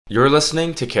You're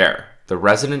listening to Care, the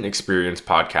resident experience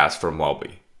podcast from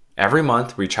Welby. Every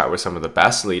month, we chat with some of the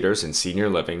best leaders in senior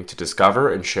living to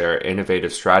discover and share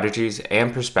innovative strategies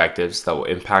and perspectives that will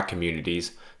impact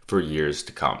communities for years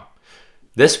to come.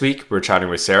 This week, we're chatting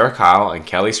with Sara Kyle and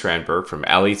Kelly Stranburg from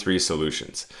LE3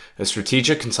 Solutions, a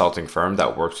strategic consulting firm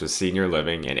that works with senior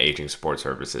living and aging support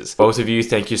services. Both of you,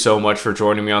 thank you so much for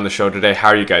joining me on the show today. How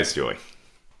are you guys doing?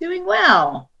 Doing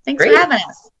well. Thanks Great. for having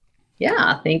us.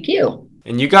 Yeah, thank you.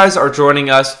 And you guys are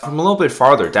joining us from a little bit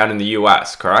farther down in the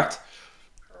U.S., correct?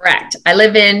 Correct. I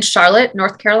live in Charlotte,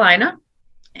 North Carolina.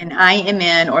 And I am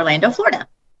in Orlando, Florida.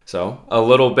 So a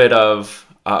little bit of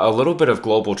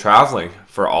global traveling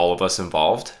for all of us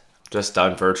involved, just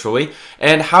done virtually.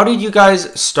 And how did you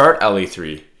guys start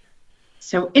LE3?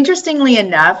 So interestingly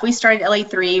enough, we started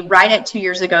LE3 right at 2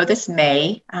 years ago this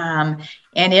May.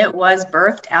 And it was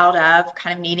birthed out of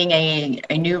kind of needing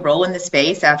a new role in the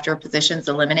space after positions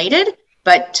eliminated,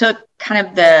 but took kind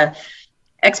of the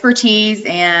expertise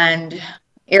and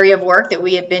area of work that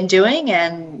we had been doing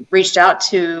and reached out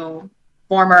to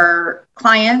former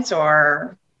clients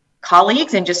or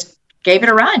colleagues and just gave it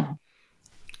a run.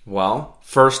 Well,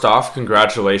 first off,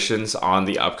 congratulations on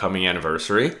the upcoming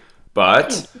anniversary.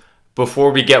 But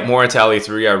before we get more into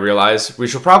LE3, I realize we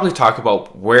should probably talk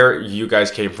about where you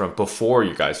guys came from before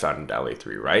you guys founded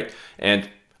LE3, right? And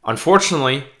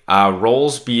unfortunately,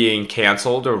 roles being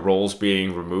canceled or roles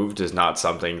being removed is not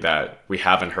something that we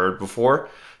haven't heard before.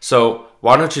 So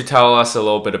why don't you tell us a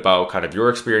little bit about kind of your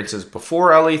experiences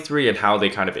before LE3 and how they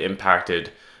kind of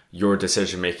impacted your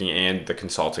decision-making and the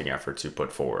consulting efforts you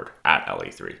put forward at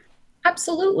LE3?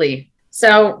 Absolutely.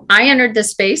 So I entered the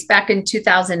space back in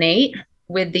 2008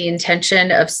 with the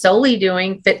intention of solely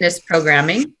doing fitness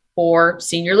programming for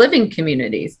senior living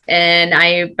communities. And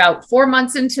about 4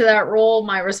 months into that role,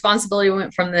 my responsibility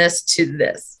went from this to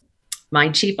this. My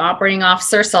chief operating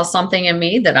officer saw something in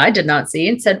me that I did not see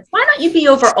and said, why don't you be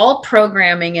over all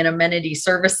programming and amenity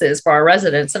services for our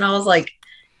residents? And I was like,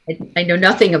 I know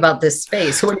nothing about this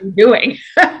space. What are you doing?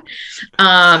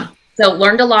 So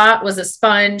learned a lot, was a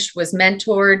sponge, was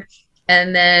mentored,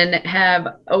 and then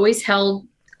have always held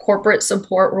corporate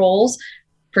support roles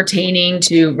pertaining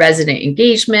to resident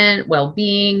engagement,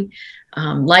 well-being,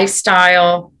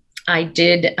 lifestyle. I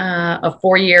did a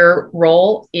 4-year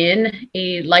role in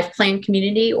a life plan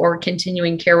community or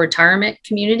continuing care retirement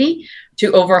community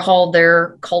to overhaul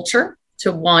their culture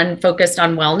to one focused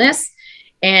on wellness.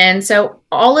 And so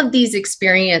all of these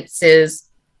experiences,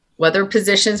 whether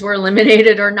positions were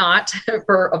eliminated or not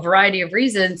for a variety of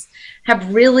reasons,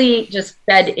 have really just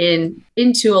fed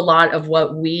into a lot of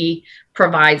what we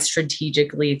provide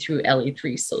strategically through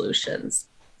LE3 Solutions.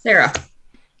 Sara.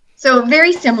 So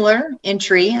very similar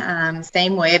entry,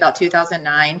 same way, about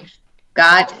 2009.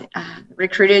 Got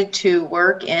recruited to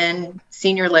work in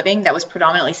senior living that was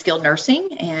predominantly skilled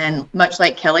nursing, and much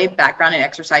like Kelly, background in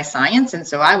exercise science. And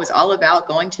so I was all about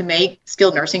going to make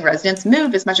skilled nursing residents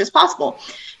move as much as possible.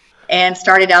 And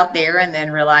started out there and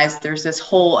then realized there's this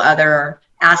whole other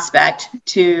aspect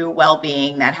to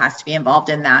well-being that has to be involved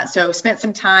in that. So spent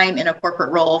some time in a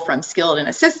corporate role from skilled and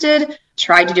assisted,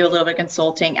 tried to do a little bit of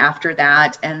consulting after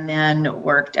that, and then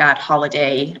worked at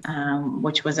Holiday,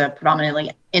 which was a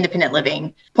predominantly independent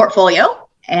living portfolio,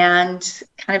 and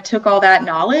kind of took all that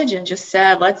knowledge and just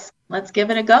said, let's give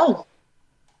it a go.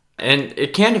 And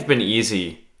it can't have been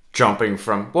easy jumping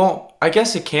from, well, I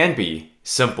guess it can be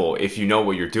simple if you know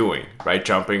what you're doing, right?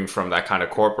 Jumping from that kind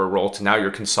of corporate role to now you're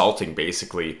consulting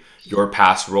basically your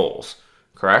past roles,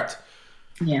 correct?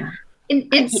 Yeah.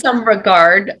 In some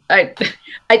regard, I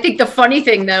think the funny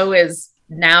thing though is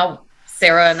now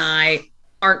Sara and I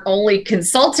aren't only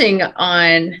consulting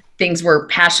on things we're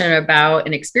passionate about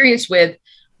and experienced with,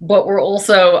 but we're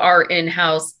also our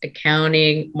in-house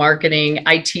accounting, marketing,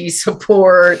 IT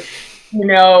support,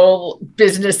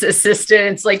 business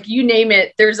assistants, like you name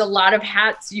it. There's a lot of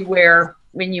hats you wear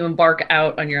when you embark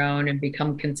out on your own and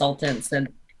become consultants. And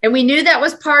we knew that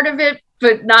was part of it,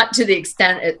 but not to the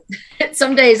extent.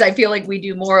 Some days I feel like we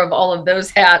do more of all of those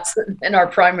hats than our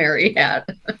primary hat.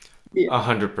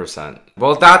 100%.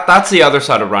 Well, that's the other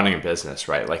side of running a business,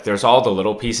 right? Like there's all the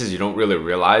little pieces you don't really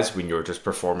realize when you're just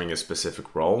performing a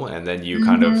specific role. And then you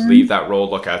kind of leave that role,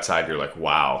 look outside, you're like,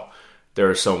 wow, there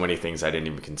are so many things I didn't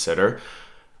even consider.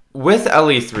 With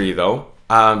LE3 though,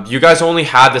 you guys only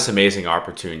had this amazing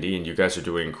opportunity and you guys are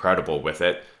doing incredible with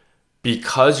it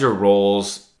because your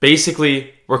roles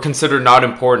basically were considered not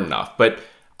important enough. But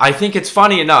I think it's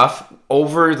funny enough,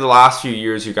 over the last few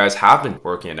years, you guys have been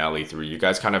working in LE3. You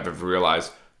guys kind of have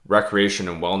realized recreation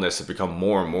and wellness have become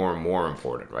more and more and more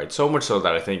important, right? So much so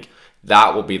that I think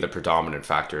that will be the predominant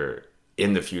factor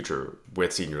in the future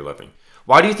with senior living.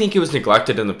 Why do you think it was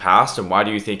neglected in the past, and why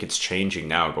do you think it's changing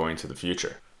now going to the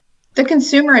future? The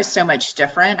consumer is so much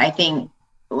different. I think,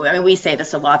 I mean, we say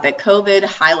this a lot, that COVID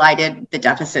highlighted the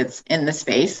deficits in the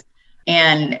space,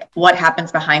 and what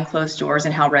happens behind closed doors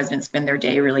and how residents spend their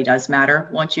day really does matter.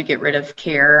 Once you get rid of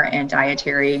care and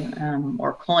dietary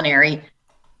or culinary,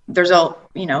 there's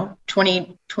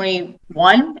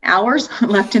 21 hours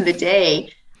left in the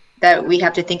day that we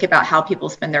have to think about how people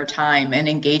spend their time, and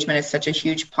engagement is such a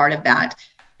huge part of that,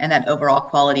 and that overall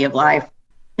quality of life.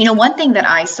 One thing that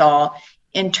I saw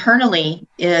internally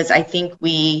is I think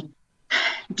we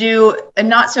do a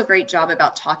not so great job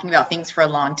about talking about things for a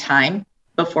long time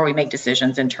before we make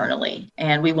decisions internally.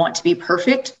 And we want to be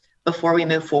perfect before we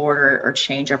move forward or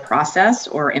change a process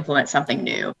or implement something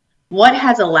new. What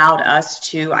has allowed us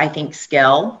to, I think,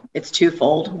 scale, it's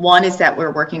twofold. One is that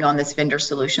we're working on this vendor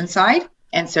solution side.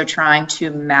 And so trying to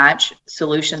match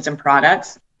solutions and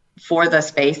products for the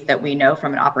space that we know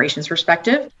from an operations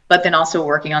perspective, but then also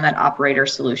working on that operator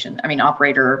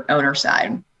owner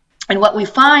side. And what we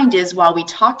find is, while we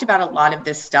talked about a lot of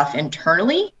this stuff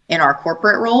internally in our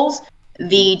corporate roles,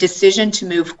 the decision to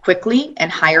move quickly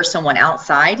and hire someone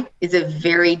outside is a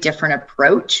very different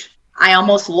approach. I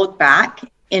almost look back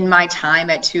in my time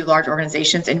at two large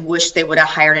organizations and wish they would have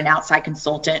hired an outside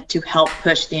consultant to help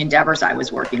push the endeavors I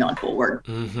was working on forward,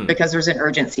 because there's an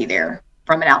urgency there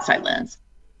from an outside lens.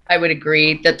 I would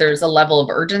agree that there's a level of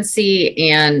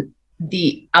urgency, and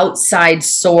the outside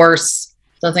source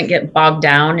doesn't get bogged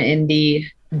down in the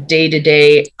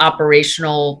day-to-day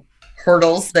operational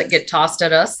hurdles that get tossed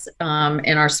at us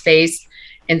in our space.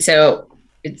 And so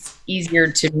it's easier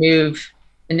to move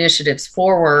initiatives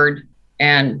forward.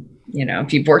 And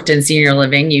if you've worked in senior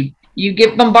living, you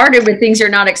get bombarded with things you're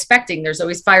not expecting. There's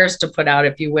always fires to put out,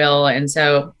 if you will. And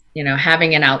so,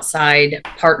 having an outside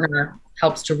partner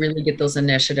helps to really get those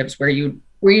initiatives where you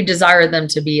desire them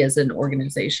to be as an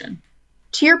organization.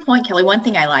 To your point, Kelly, one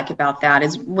thing I like about that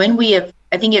is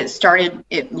I think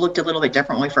it looked a little bit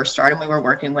different when we first started. We were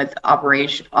working with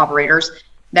operators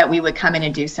that we would come in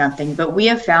and do something, but we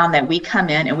have found that we come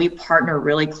in and we partner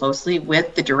really closely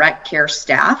with the direct care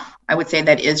staff, I would say,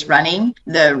 that is running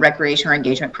the recreation or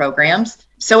engagement programs.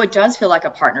 So it does feel like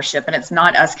a partnership, and it's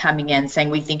not us coming in saying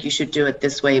we think you should do it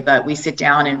this way, but we sit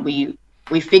down and we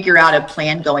figure out a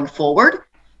plan going forward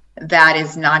that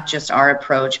is not just our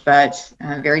approach, but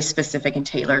very specific and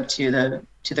tailored to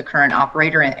the current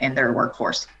operator and their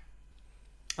workforce.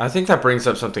 I think that brings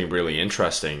up something really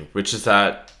interesting, which is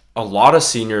that a lot of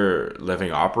senior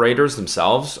living operators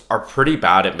themselves are pretty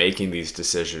bad at making these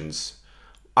decisions.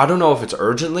 I don't know if it's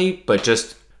urgently, but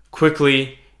just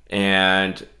quickly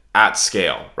and at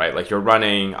scale, right? Like, you're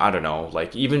running, I don't know,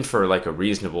 like, even for like a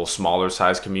reasonable smaller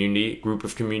size group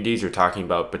of communities, you're talking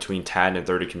about between 10 and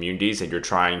 30 communities, and you're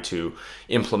trying to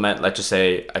implement, let's just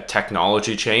say, a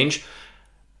technology change.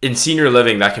 In senior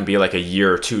living, that can be like a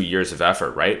year or 2 years of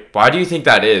effort, right? Why do you think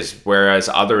that is? Whereas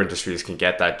other industries can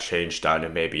get that change done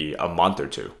in maybe a month or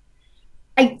two.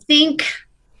 I think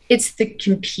it's the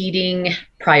competing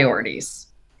priorities.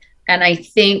 And I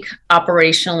think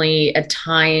operationally, at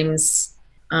times,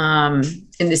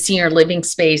 in the senior living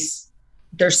space,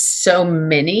 there's so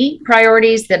many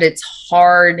priorities that it's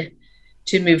hard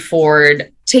to move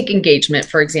forward. Take engagement,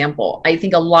 for example. I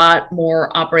think a lot more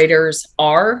operators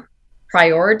are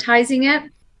prioritizing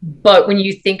it, but when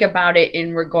you think about it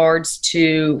in regards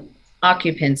to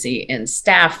occupancy and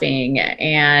staffing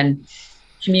and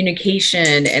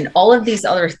communication and all of these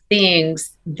other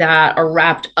things that are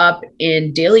wrapped up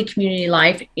in daily community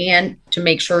life, and to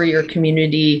make sure your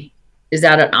community is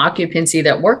at an occupancy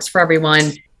that works for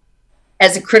everyone,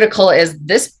 as critical as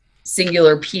this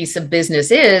singular piece of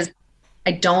business is,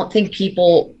 I don't think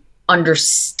people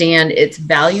understand its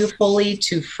value fully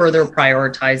to further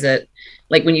prioritize it.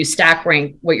 Like, when you stack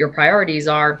rank what your priorities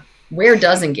are, where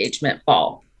does engagement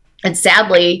fall? And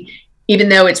sadly, even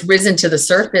though it's risen to the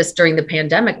surface during the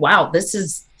pandemic, wow, this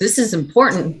is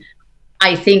important.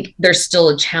 I think there's still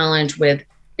a challenge with,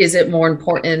 is it more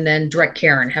important than direct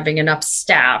care and having enough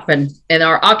staff and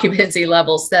our occupancy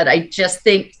levels? That I just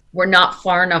think we're not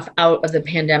far enough out of the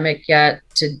pandemic yet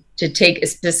to take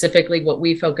specifically what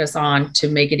we focus on to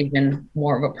make it even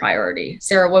more of a priority.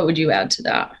 Sarah, what would you add to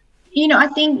that? I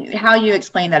think how you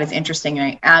explain that is interesting,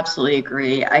 and I absolutely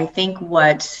agree. I think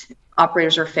what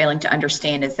operators are failing to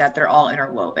understand is that they're all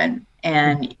interwoven,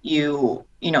 and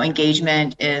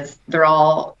engagement they're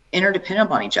all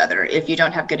interdependent on each other. If you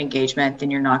don't have good engagement,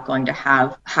 then you're not going to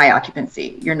have high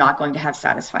occupancy. You're not going to have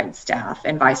satisfied staff,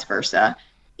 and vice versa.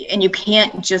 And you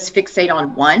can't just fixate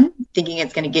on one, thinking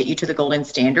it's going to get you to the golden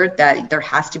standard. That there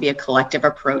has to be a collective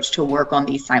approach to work on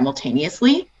these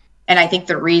simultaneously. And I think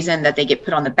the reason that they get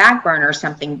put on the back burner,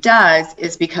 something does,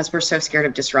 is because we're so scared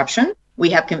of disruption. We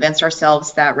have convinced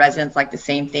ourselves that residents like the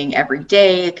same thing every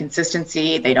day,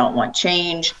 consistency, they don't want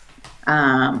change.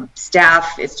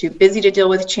 Staff is too busy to deal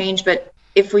with change. But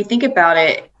if we think about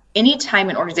it, anytime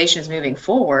an organization is moving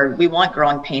forward, we want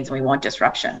growing pains and we want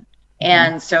disruption.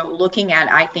 And so looking at,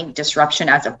 I think, disruption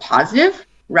as a positive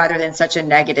rather than such a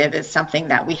negative is something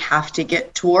that we have to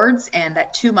get towards. And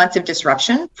that 2 months of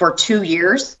disruption for 2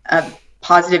 years of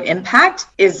positive impact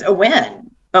is a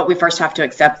win. But we first have to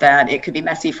accept that it could be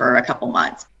messy for a couple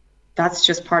months. That's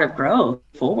just part of growth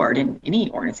forward in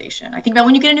any organization. I think about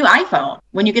when you get a new iPhone,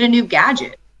 when you get a new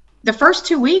gadget, the first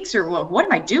 2 weeks are, well, what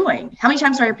am I doing? How many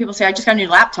times do I hear people say, I just got a new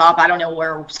laptop, I don't know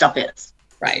where stuff is?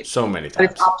 Right. So many times.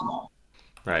 But it's optimal.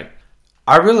 Right.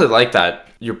 I really like that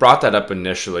you brought that up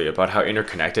initially about how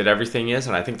interconnected everything is.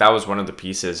 And I think that was one of the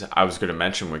pieces I was going to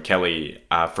mention when Kelly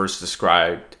first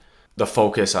described the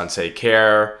focus on, say,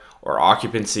 care or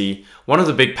occupancy. One of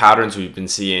the big patterns we've been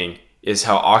seeing is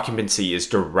how occupancy is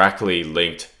directly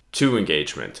linked to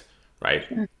engagement, right?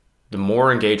 Sure. The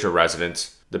more engaged your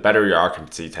residents, the better your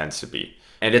occupancy tends to be.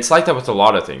 And it's like that with a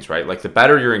lot of things, right? Like the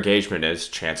better your engagement is,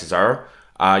 chances are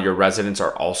your residents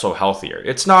are also healthier.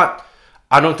 It's not,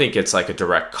 I don't think it's like a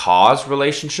direct cause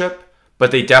relationship,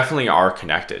 but they definitely are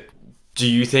connected. Do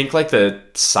you think like the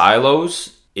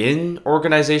silos in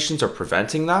organizations are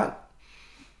preventing that?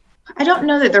 I don't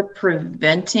know that they're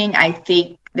preventing. I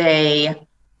think they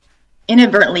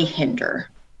inadvertently hinder.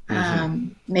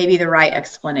 Maybe the right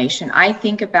explanation. I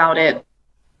think about it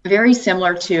very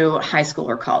similar to high school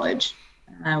or college.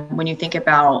 When you think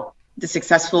about the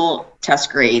successful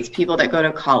test grades, people that go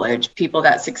to college, people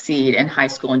that succeed in high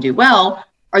school and do well,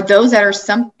 are those that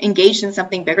are engaged in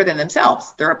something bigger than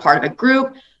themselves. They're a part of a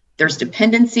group. There's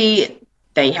dependency.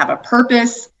 They have a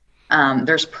purpose.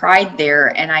 There's pride there.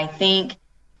 And I think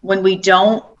when we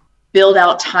don't build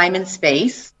out time and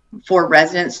space for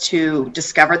residents to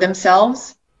discover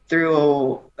themselves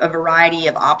through a variety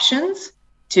of options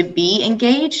to be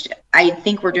engaged, I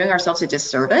think we're doing ourselves a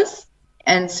disservice.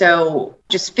 And so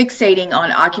just fixating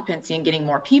on occupancy and getting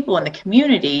more people in the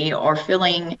community or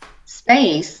filling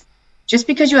space, just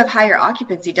because you have higher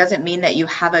occupancy doesn't mean that you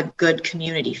have a good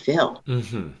community feel.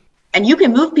 And you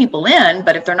can move people in,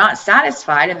 but if they're not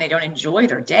satisfied and they don't enjoy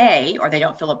their day or they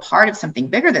don't feel a part of something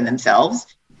bigger than themselves,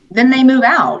 then they move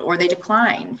out or they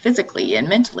decline physically and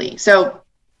mentally. So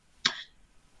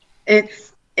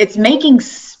it's making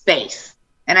space.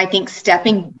 And I think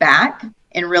stepping back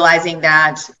and realizing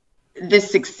that the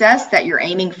success that you're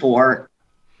aiming for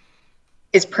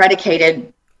is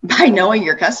predicated by knowing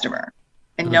your customer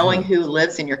and knowing who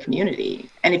lives in your community.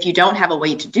 And if you don't have a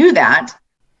way to do that,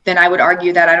 then I would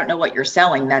argue that I don't know what you're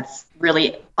selling that's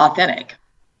really authentic.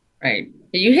 Right.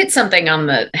 You hit something on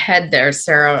the head there,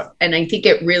 Sarah. And I think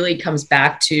it really comes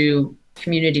back to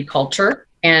community culture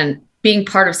and being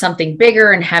part of something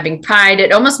bigger and having pride.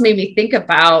 It almost made me think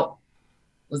about,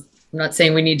 I'm not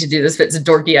saying we need to do this, but it's a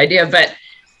dorky idea, but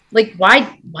like,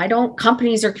 why don't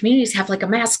companies or communities have like a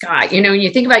mascot? You know, when you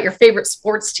think about your favorite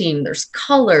sports team, there's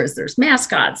colors, there's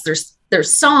mascots,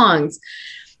 there's songs.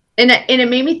 And it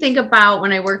made me think about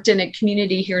when I worked in a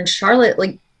community here in Charlotte,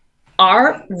 like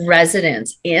our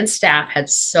residents and staff had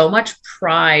so much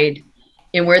pride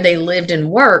in where they lived and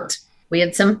worked. We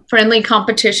had some friendly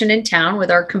competition in town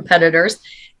with our competitors,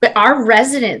 but our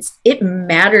residents, it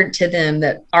mattered to them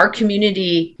that our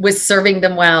community was serving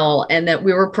them well and that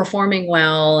we were performing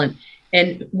well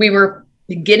and we were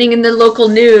getting in the local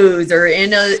news or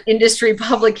in an industry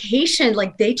publication.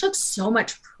 Like they took so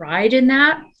much pride in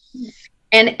that.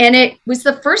 And it was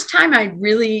the first time I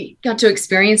really got to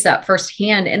experience that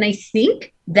firsthand. And I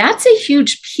think that's a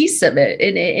huge piece of it.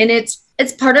 And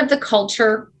it's part of the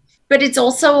culture, but it's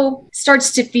also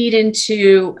starts to feed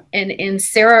into, and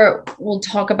Sarah will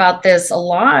talk about this a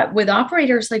lot with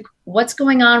operators, like what's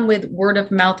going on with word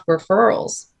of mouth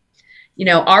referrals. You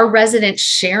know, our residents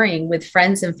sharing with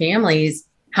friends and families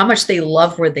how much they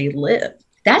love where they live.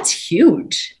 That's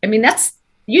huge. I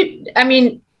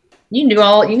mean, you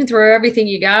can throw everything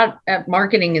you got at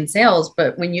marketing and sales,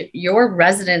 but when your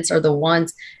residents are the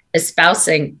ones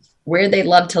espousing where they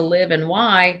love to live and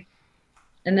why,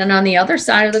 and then on the other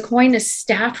side of the coin is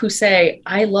staff who say,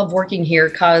 I love working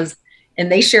here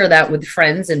and they share that with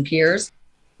friends and peers.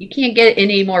 You can't get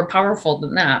any more powerful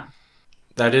than that.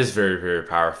 That is very, very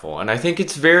powerful. And I think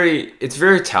it's very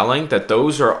telling that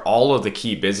those are all of the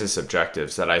key business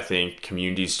objectives that I think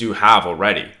communities do have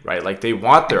already, right? Like they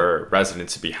want their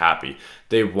residents to be happy.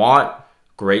 They want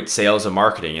great sales and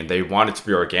marketing, and they want it to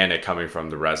be organic coming from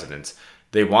the residents.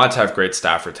 They want to have great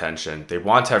staff retention. They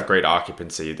want to have great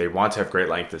occupancy. They want to have great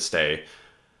length of stay.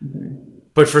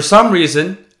 But for some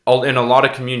reason, in a lot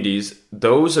of communities,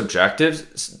 those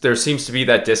objectives, there seems to be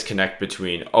that disconnect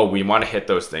between, oh, we want to hit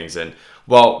those things, and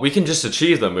well, we can just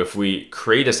achieve them if we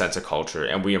create a sense of culture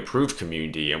and we improve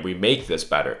community and we make this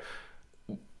better.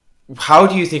 How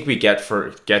do you think we get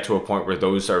to a point where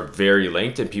those are very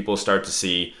linked and people start to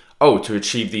see, oh, to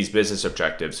achieve these business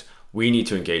objectives, we need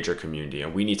to engage our community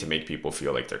and we need to make people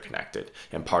feel like they're connected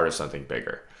and part of something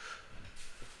bigger?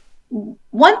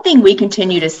 One thing we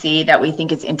continue to see that we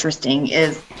think is interesting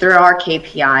is there are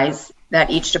KPIs that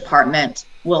each department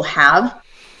will have.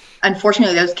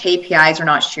 Unfortunately, those KPIs are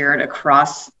not shared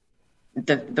across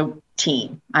the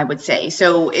team, I would say.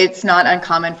 So it's not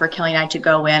uncommon for Kelly and I to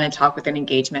go in and talk with an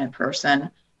engagement person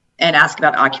and ask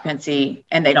about occupancy,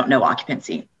 and they don't know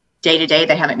occupancy. Day to day,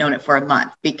 they haven't known it for a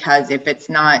month, because if it's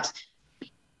not,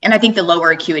 and I think the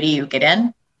lower acuity you get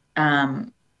in,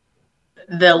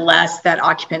 the less that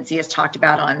occupancy is talked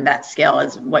about on that scale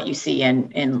is what you see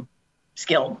in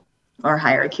skilled or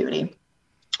higher acuity.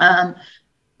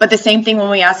 But the same thing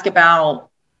when we ask about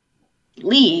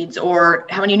leads, or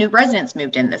how many new residents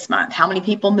moved in this month, how many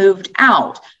people moved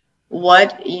out,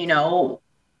 what,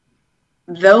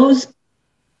 those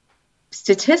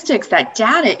statistics, that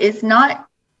data is not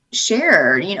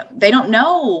shared. They don't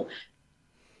know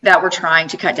that we're trying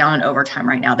to cut down on overtime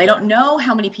right now. They don't know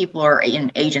how many people are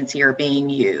in agency or being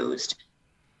used.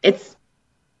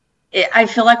 I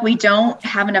feel like we don't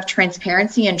have enough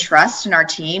transparency and trust in our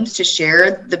teams to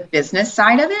share the business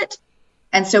side of it.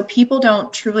 And so people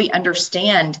don't truly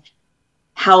understand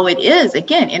how it is,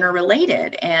 again,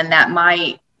 interrelated, and that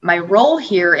my role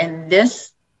here in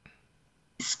this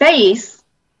space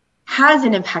has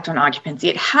an impact on occupancy.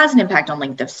 It has an impact on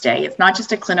length of stay. It's not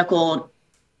just a clinical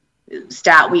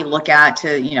stat we look at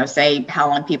to, say how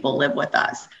long people live with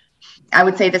us. I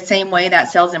would say the same way that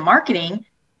sales and marketing,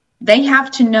 they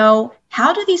have to know,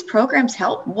 how do these programs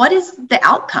help? What is the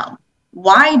outcome?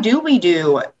 Why do we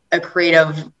do a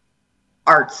creative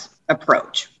arts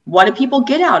approach? What do people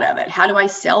get out of it? How do I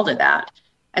sell to that?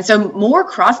 And so more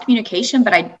cross communication,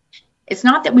 but it's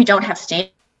not that we don't have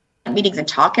standing meetings and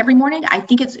talk every morning. I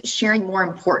think it's sharing more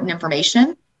important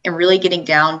information and really getting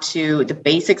down to the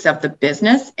basics of the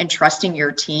business, and trusting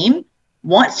your team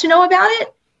wants to know about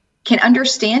it, can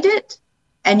understand it,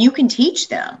 and you can teach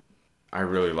them. I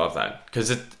really love that,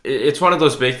 because it's one of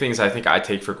those big things I think I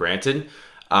take for granted.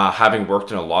 Having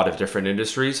worked in a lot of different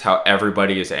industries, how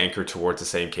everybody is anchored towards the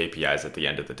same KPIs at the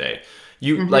end of the day.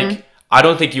 I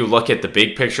don't think you look at the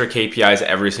big picture KPIs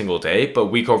every single day, but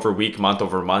week over week, month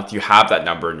over month, you have that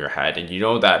number in your head. And you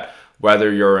know that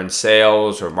whether you're in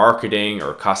sales or marketing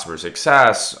or customer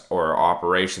success or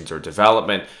operations or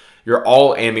development, you're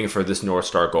all aiming for this North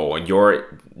Star goal, and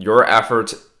your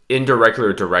efforts indirectly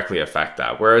or directly affect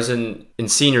that. Whereas in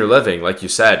senior living, like you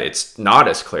said, it's not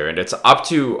as clear, and it's up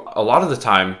to, a lot of the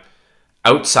time,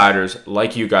 outsiders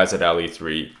like you guys at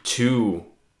LE3 to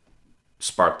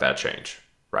spark that change,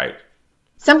 right?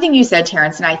 Something you said,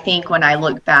 Terrence, and I think when I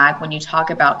look back, when you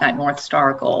talk about that North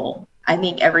Star goal, I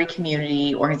think every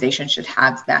community organization should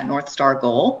have that North Star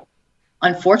goal.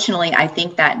 Unfortunately, I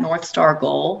think that North Star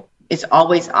goal is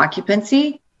always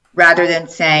occupancy, rather than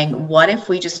saying, what if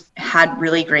we just had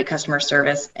really great customer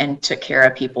service and took care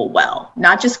of people well?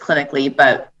 Not just clinically,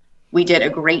 but we did a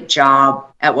great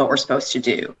job at what we're supposed to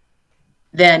do.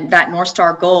 Then that North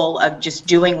Star goal of just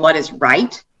doing what is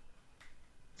right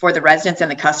for the residents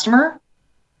and the customer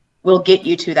will get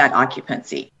you to that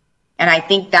occupancy. And I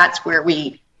think that's where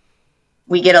we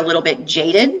get a little bit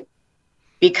jaded,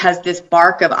 because this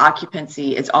bark of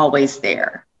occupancy is always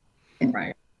there.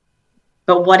 Right.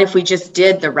 But what if we just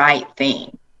did the right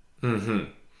thing?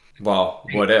 Mm-hmm. Well,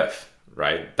 what if,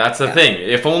 right? That's the thing.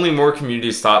 If only more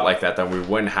communities thought like that, then we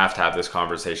wouldn't have to have this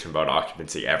conversation about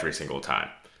occupancy every single time,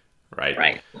 right?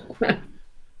 Right.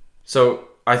 So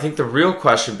I think the real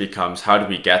question becomes, how do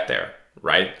we get there,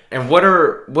 right? And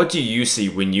what do you see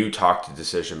when you talk to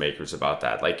decision makers about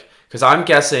that? Like, because I'm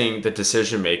guessing the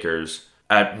decision makers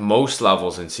at most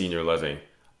levels in senior living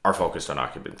are focused on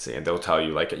occupancy, and they'll tell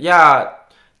you like, yeah,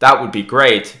 that would be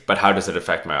great, but how does it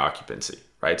affect my occupancy,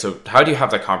 right? So how do you have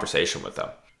that conversation with them?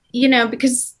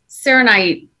 Because Sarah and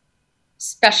I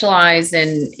specialize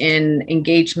in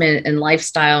engagement and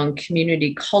lifestyle and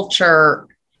community culture,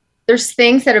 there's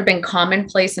things that have been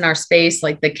commonplace in our space,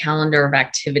 like the calendar of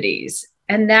activities.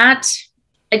 And that,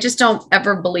 I just don't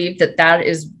ever believe that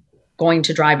is going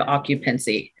to drive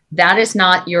occupancy. That is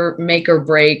not your make or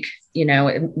break.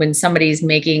 When somebody's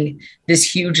making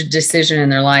this huge decision in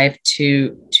their life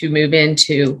to move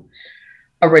into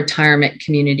a retirement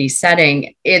community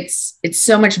setting, it's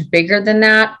so much bigger than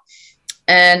that.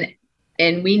 And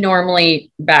And we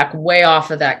normally back way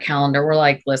off of that calendar. We're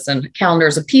like, listen, calendar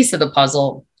is a piece of the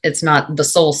puzzle. It's not the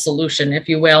sole solution, if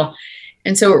you will.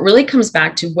 And so it really comes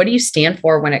back to, what do you stand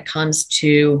for when it comes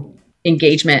to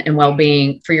engagement and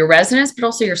well-being for your residents, but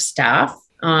also your staff?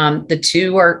 The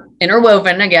two are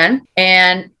interwoven again.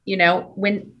 And,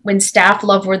 when staff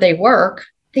love where they work,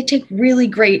 they take really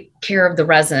great care of the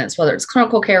residents, whether it's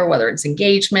clinical care, whether it's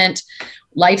engagement,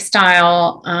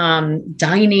 lifestyle,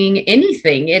 dining,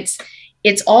 anything.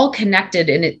 It's all connected.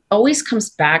 And it always comes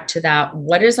back to that.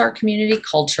 What is our community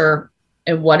culture?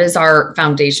 And what is our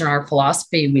foundation, our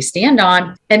philosophy we stand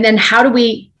on? And then how do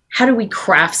we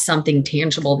craft something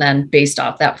tangible then based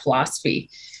off that philosophy?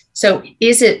 So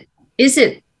is it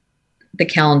the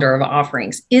calendar of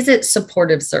offerings? Is it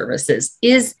supportive services?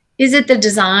 Is it the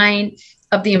design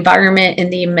of the environment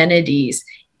and the amenities?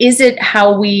 Is it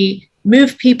how we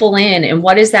move people in, and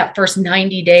what does that first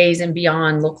 90 days and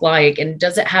beyond look like? And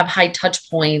does it have high touch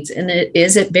points? And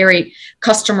is it very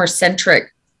customer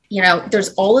centric?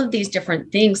 There's all of these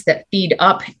different things that feed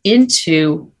up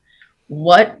into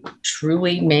what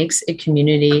truly makes a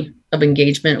community of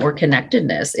engagement or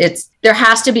connectedness. There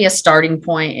has to be a starting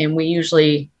point, and we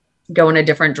usually go in a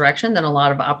different direction than a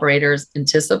lot of operators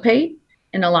anticipate.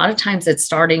 And a lot of times it's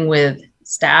starting with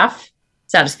staff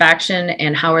satisfaction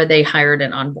and how are they hired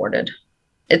and onboarded.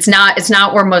 It's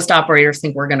not where most operators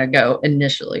think we're going to go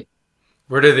initially.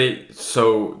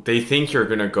 So they think you're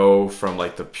going to go from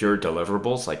like the pure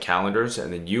deliverables, like calendars,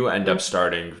 and then you end up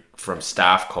starting from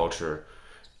staff culture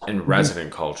and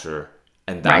resident culture,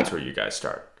 and that's where you guys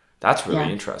start. That's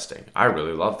really interesting. I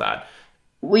really love that.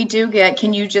 We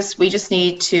just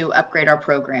need to upgrade our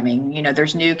programming.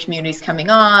 There's new communities coming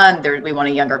on. We want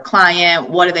a younger client.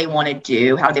 What do they want to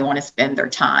do? How do they want to spend their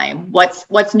time?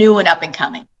 What's new and up and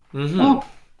coming? Mm-hmm. Well,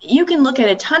 you can look at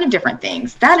a ton of different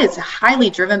things. That is highly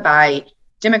driven by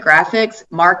demographics,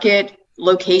 market,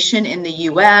 location in the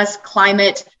U.S.,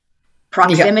 climate,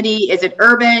 proximity. Yeah. Is it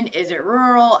urban? Is it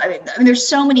rural? I mean, there's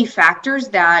so many factors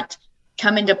that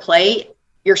come into play.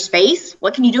 Your space.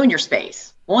 What can you do in your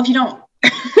space? Well, if you don't.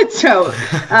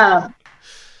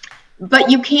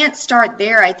 But you can't start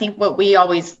there. I think what we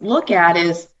always look at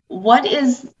is, what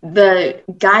is the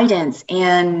guidance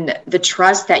and the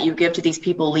trust that you give to these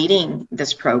people leading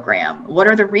this program? What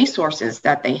are the resources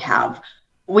that they have?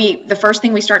 The first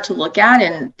thing we start to look at,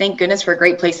 and thank goodness for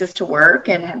great places to work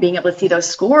and being able to see those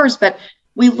scores, but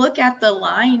we look at the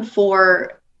line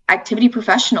for activity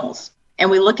professionals,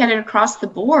 and we look at it across the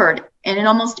board. And in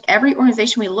almost every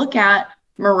organization we look at,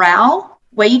 morale,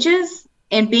 wages,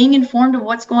 and being informed of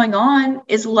what's going on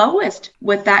is lowest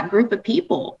with that group of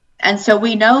people. And so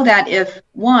we know that if,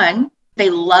 one, they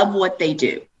love what they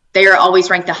do, they are always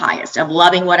ranked the highest of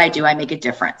loving what I do, I make a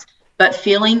difference. But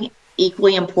feeling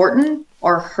equally important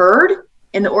or heard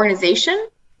in the organization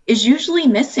is usually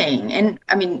missing. And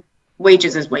I mean,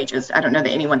 wages is wages. I don't know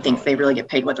that anyone thinks they really get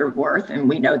paid what they're worth, and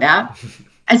we know that.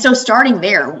 And so starting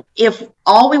there, if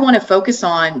all we want to focus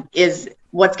on is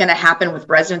what's going to happen with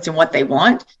residents and what they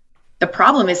want, the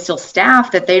problem is still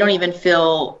staff, that they don't even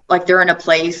feel like they're in a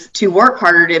place to work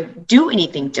harder to do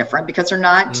anything different because they're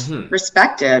not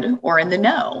respected or in the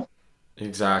know.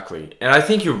 Exactly. And I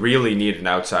think you really need an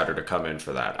outsider to come in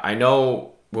for that. I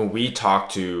know when we talk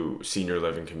to senior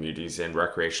living communities and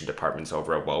recreation departments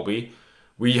over at Wellbe,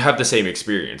 we have the same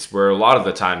experience where a lot of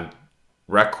the time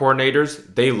rec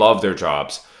coordinators, they love their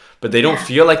jobs, but they don't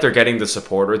feel like they're getting the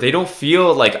support, or they don't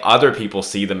feel like other people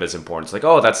see them as important. It's like,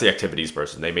 oh, that's the activities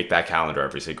person. They make that calendar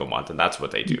every single month, and that's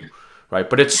what they do, right?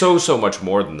 But it's so much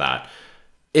more than that.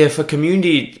 If a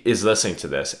community is listening to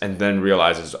this and then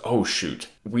realizes, oh, shoot,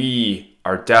 we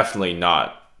are definitely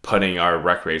not putting our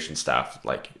recreation staff,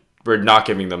 like, we're not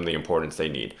giving them the importance they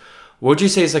need, what would you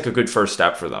say is like a good first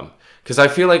step for them? Because I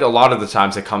feel like a lot of the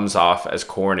times it comes off as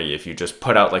corny if you just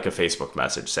put out like a Facebook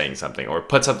message saying something, or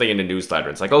put something in a newsletter.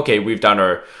 It's like, okay, we've done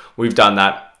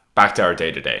that, back to our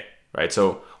day to day, right?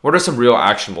 So what are some real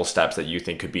actionable steps that you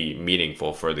think could be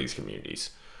meaningful for these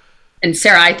communities? And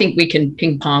Sarah, I think we can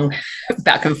ping pong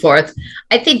back and forth.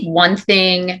 I think one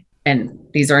thing, and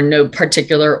these are in no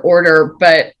particular order,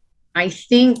 but I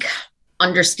think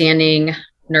understanding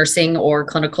nursing or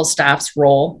clinical staff's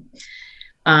role.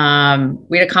 We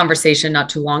had a conversation not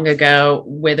too long ago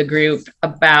with a group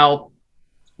about,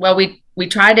 well, we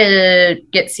try to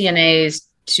get CNAs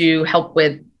to help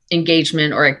with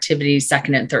engagement or activities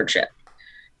second and third shift.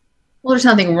 Well, there's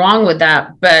nothing wrong with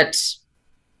that, but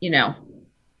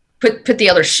put the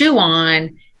other shoe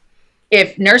on.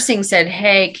 If nursing said,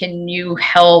 hey, can you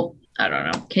help I don't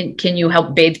know, can you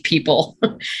help bathe people?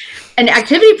 An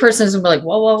activity person is like,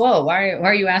 whoa, why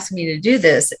are you asking me to do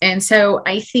this? And so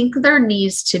I think there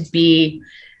needs to be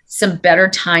some better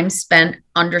time spent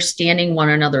understanding one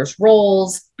another's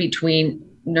roles between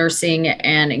nursing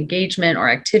and engagement or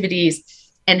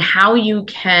activities, and how you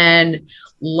can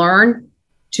learn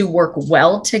to work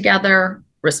well together,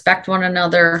 respect one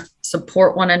another,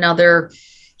 support one another.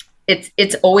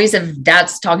 It's always, if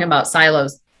that's talking about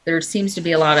silos, there seems to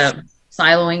be a lot of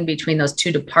siloing between those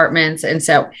two departments. And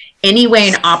so any way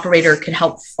an operator could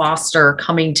help foster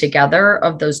coming together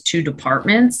of those two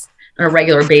departments on a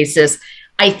regular basis,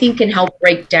 I think can help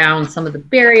break down some of the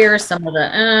barriers, some of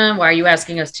the, why are you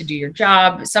asking us to do your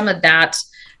job? Some of that,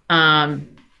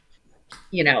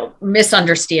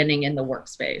 misunderstanding in the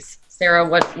workspace. Sarah,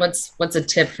 what's a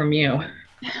tip from you?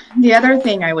 The other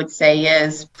thing I would say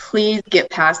is, please get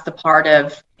past the part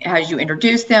of, as you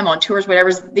introduce them on tours,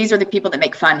 whatever, these are the people that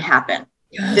make fun happen.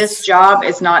 Yes. This job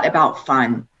is not about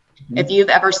fun. Mm-hmm. If you've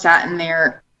ever sat in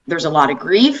there, there's a lot of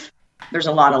grief, there's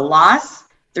a lot of loss,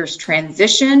 there's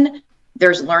transition,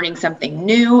 there's learning something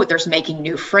new, there's making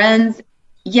new friends.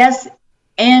 Yes,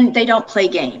 and they don't play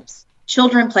games.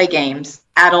 Children play games,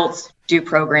 adults do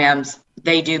programs,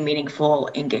 they do meaningful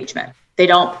engagement. They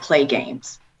don't play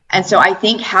games. And so I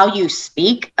think how you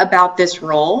speak about this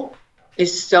role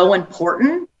is so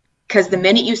important, because the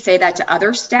minute you say that to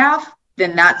other staff,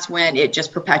 then that's when it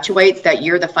just perpetuates that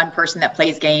you're the fun person that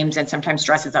plays games and sometimes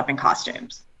dresses up in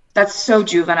costumes. That's so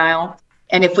juvenile.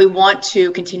 And if we want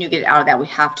to continue to get out of that, we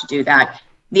have to do that.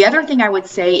 The other thing I would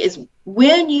say is,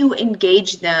 when you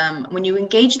engage them, when you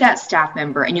engage that staff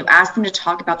member and you ask them to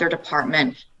talk about their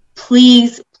department,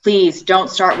 please don't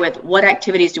start with, what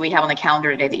activities do we have on the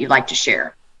calendar today that you'd like to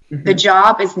share? Mm-hmm. The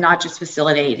job is not just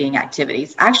facilitating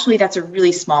activities. Actually, that's a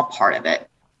really small part of it.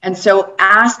 And so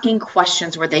asking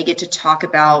questions where they get to talk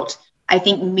about, I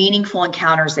think, meaningful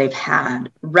encounters they've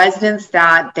had, residents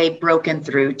that they've broken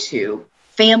through to,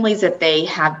 families that they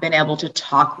have been able to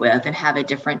talk with and have a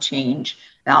different change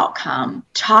outcome.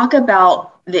 Talk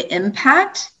about the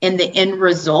impact and the end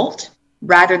result,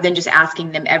 rather than just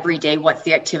asking them every day, what's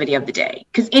the activity of the day?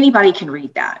 Because anybody can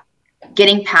read that.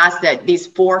 Getting past that, these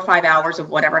 4 or 5 hours of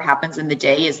whatever happens in the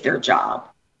day is their job.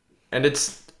 And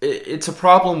it's a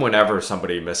problem whenever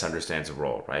somebody misunderstands a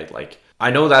role, right? Like, I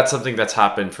know that's something that's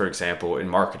happened, for example, in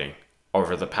marketing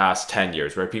over the past 10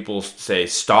 years, where people say,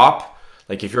 stop.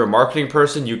 Like, if you're a marketing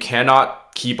person, you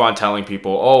cannot keep on telling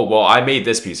people, oh, well, I made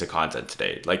this piece of content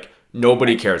today. Like,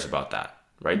 nobody cares about that,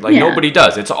 right? Like, nobody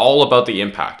does. It's all about the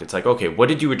impact. It's like, okay, what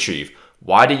did you achieve?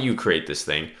 Why did you create this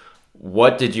thing?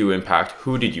 What did you impact?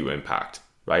 Who did you impact?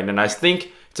 Right? And I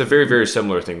think it's a very, very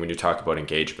similar thing when you talk about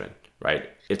engagement, right?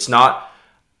 It's not,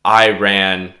 I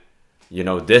ran,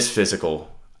 this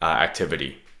physical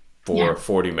activity for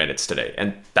 40 minutes today,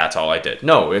 and that's all I did.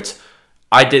 No, it's,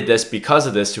 I did this because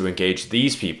of this to engage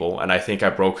these people, and I think I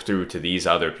broke through to these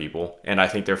other people, and I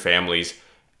think their families,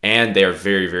 and they're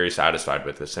very, very satisfied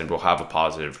with this, and we'll have a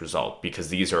positive result because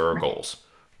these are our goals,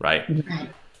 right?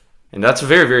 And that's a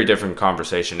very, very different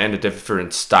conversation and a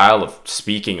different style of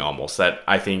speaking almost that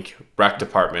I think rec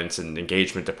departments and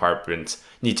engagement departments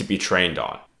need to be trained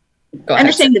on.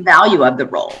 Understanding the value of the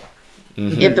role.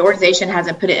 Mm-hmm. If the organization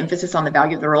hasn't put an emphasis on the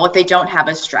value of the role, if they don't have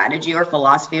a strategy or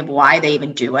philosophy of why they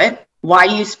even do it, why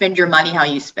you spend your money, how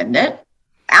you spend it,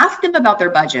 ask them about their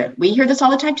budget. We hear this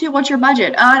all the time too. What's your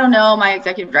budget? I don't know. My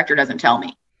executive director doesn't tell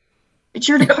me. It's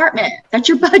your department. That's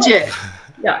your budget.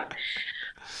 Yeah.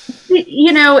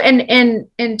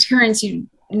 And Terrence, you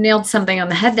nailed something on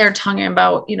the head there, talking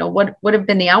about, what have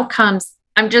been the outcomes.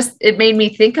 It made me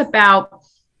think about,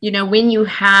 when you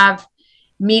have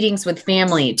meetings with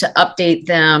family to update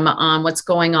them on what's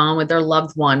going on with their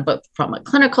loved one, but from a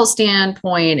clinical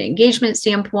standpoint, engagement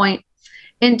standpoint.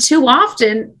 And too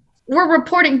often we're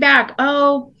reporting back,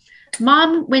 oh,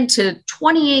 mom went to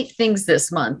 28 things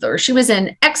this month, or she was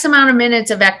in X amount of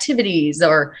minutes of activities,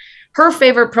 or her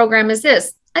favorite program is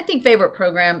this. I think favorite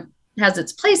program has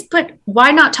its place, but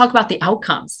why not talk about the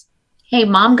outcomes? Hey,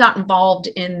 mom got involved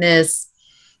in this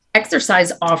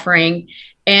exercise offering,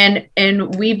 and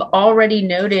we've already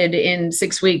noted in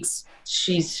 6 weeks,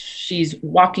 she's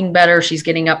walking better. She's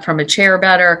getting up from a chair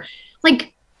better.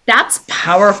 Like, that's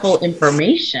powerful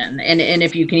information. And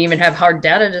if you can even have hard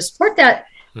data to support that,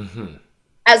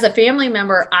 as a family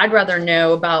member, I'd rather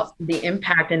know about the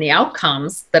impact and the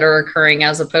outcomes that are occurring,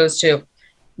 as opposed to,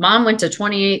 mom went to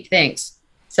 28 things.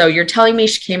 So you're telling me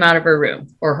she came out of her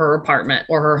room or her apartment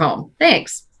or her home.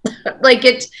 Thanks.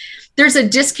 There's a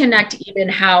disconnect even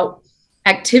how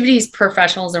activities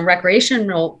professionals and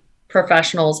recreational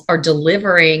professionals are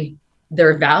delivering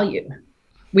their value.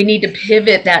 we need to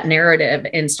pivot that narrative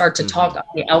and start to talk on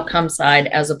the outcome side,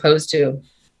 as opposed to,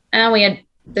 we had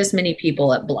this many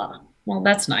people at blah. Well,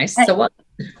 that's nice. So what?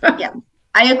 Yeah.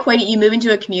 I equate it, you move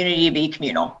into a community to be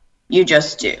communal. You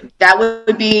just do. That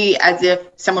would be as if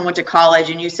someone went to college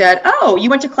and you said, oh, you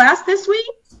went to class this week?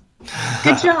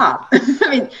 Good job. I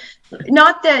mean,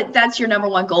 not that that's your number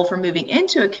one goal for moving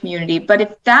into a community, but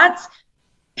if that's,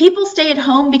 people stay at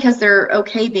home because they're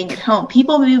okay being at home.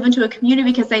 People move into a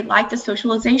community because they like the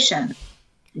socialization.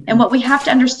 And what we have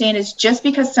to understand is just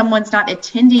because someone's not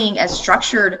attending a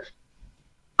structured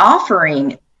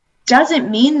offering doesn't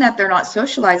mean that they're not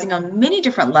socializing on many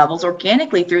different levels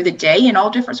organically through the day in all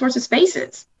different sorts of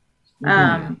spaces.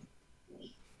 And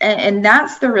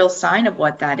that's the real sign of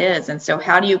what that is. And so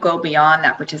how do you go beyond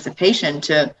that participation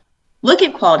to look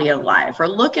at quality of life or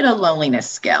look at a loneliness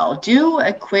scale, do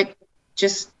a quick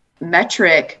just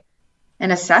metric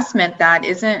and assessment that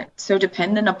isn't so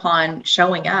dependent upon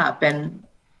showing up and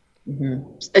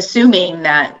assuming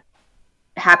that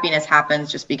happiness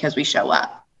happens just because we show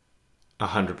up.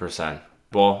 100%.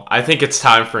 Well, I think it's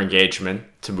time for engagement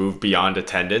to move beyond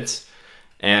attendance.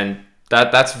 And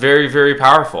that's very, very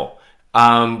powerful.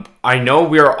 I know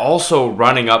we are also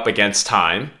running up against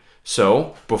time.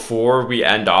 So before we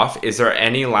end off, is there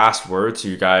any last words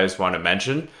you guys want to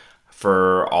mention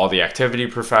for all the activity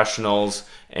professionals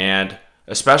and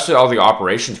especially all the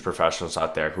operations professionals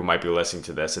out there who might be listening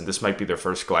to this? And this might be their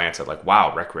first glance at like,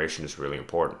 wow, recreation is really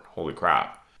important. Holy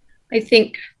crap. I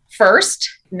think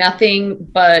first, nothing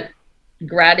but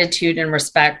gratitude and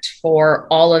respect for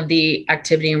all of the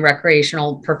activity and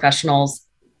recreational professionals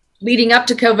leading up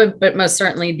to COVID, but most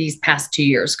certainly these past 2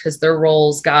 years, because their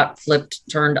roles got flipped,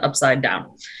 turned upside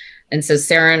down. And so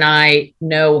Sarah and I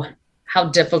know how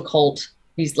difficult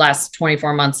these last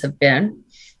 24 months have been.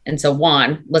 And so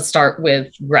one, let's start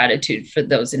with gratitude for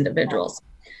those individuals.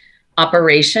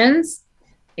 Operations,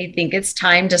 I think it's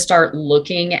time to start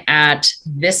looking at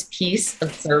this piece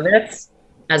of service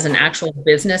as an actual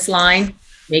business line,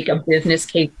 make a business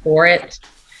case for it.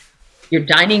 Your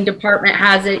dining department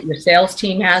has it, your sales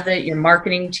team has it, your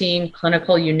marketing team,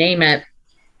 clinical, you name it.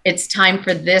 It's time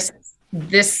for this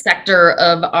sector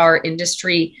of our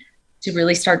industry to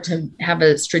really start to have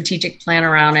a strategic plan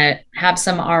around it, have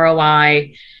some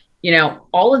ROI. You know,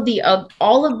 all of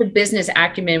the business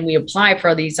acumen we apply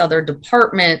for these other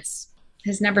departments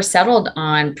has never settled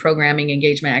on programming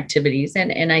engagement activities.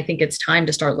 And I think it's time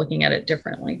to start looking at it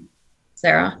differently.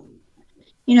 Sarah?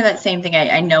 You know, that same thing,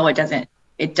 I know it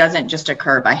doesn't just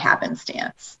occur by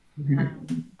happenstance.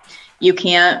 You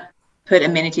can't put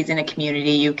amenities in a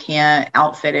community. You can't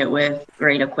outfit it with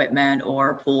great equipment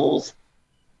or pools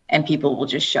and people will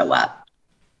just show up.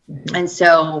 And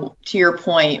so to your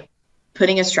point,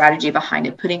 putting a strategy behind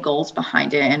it, putting goals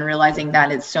behind it, and realizing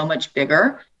that it's so much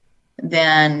bigger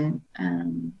than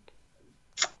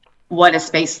what a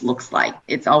space looks like.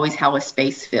 It's always how a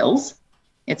space feels.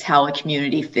 It's how a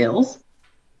community feels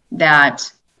that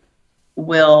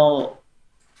will,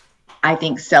 I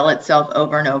think, sell itself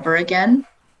over and over again.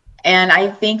 And I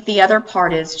think the other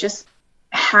part is just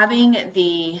having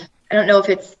I don't know if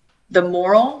it's the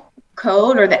moral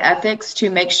code or the ethics to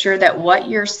make sure that what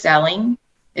you're selling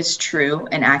is true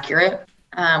and accurate.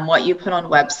 What you put on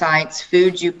websites,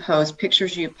 foods you post,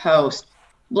 pictures you post,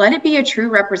 let it be a true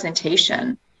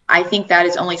representation. I think that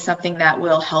is only something that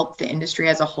will help the industry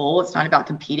as a whole. It's not about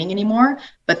competing anymore,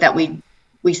 but that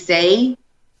we say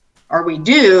or we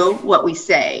do what we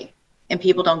say, and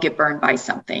people don't get burned by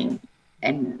something.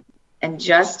 And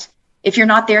just, if you're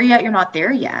not there yet, you're not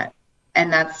there yet.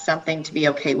 And that's something to be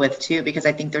okay with too, because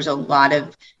I think there's a lot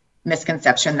of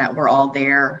misconception that we're all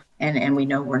there and we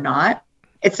know we're not.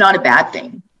 It's not a bad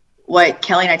thing. What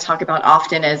Kelly and I talk about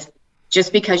often is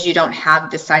just because you don't have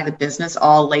this side of the business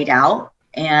all laid out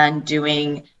and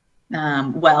doing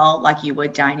well, like you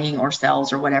would dining or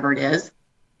sales or whatever it is,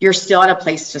 you're still at a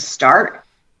place to start.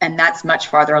 And that's much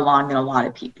farther along than a lot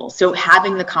of people. So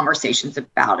having the conversations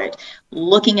about it,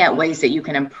 looking at ways that you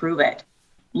can improve it,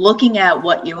 looking at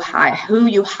what you hire, who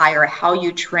you hire, how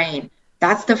you train,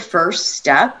 that's the first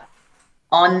step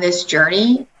on this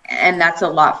journey. And that's a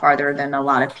lot farther than a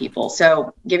lot of people.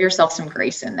 So give yourself some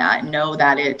grace in that. Know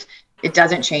that it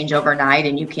doesn't change overnight,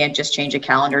 and you can't just change a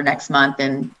calendar next month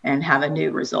and have a new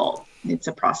result. It's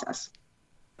a process.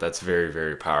 That's very,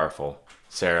 very powerful,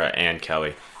 Sarah and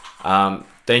Kelly.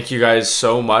 Thank you guys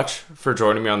so much for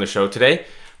joining me on the show today.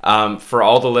 For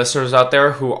all the listeners out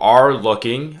there who are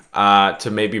looking to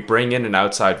maybe bring in an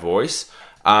outside voice,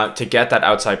 to get that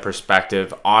outside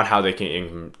perspective on how they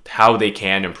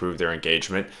can improve their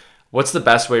engagement, what's the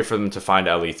best way for them to find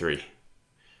LE3?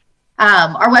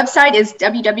 Our website is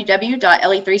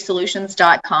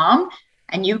www.le3solutions.com,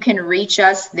 and you can reach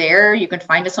us there. You can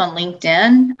find us on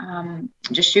LinkedIn.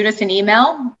 Just shoot us an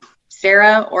email,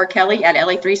 Sarah or Kelly at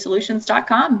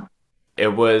le3solutions.com. It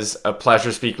was a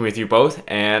pleasure speaking with you both,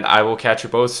 and I will catch you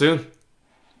both soon.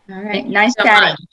 All right. Nice chatting.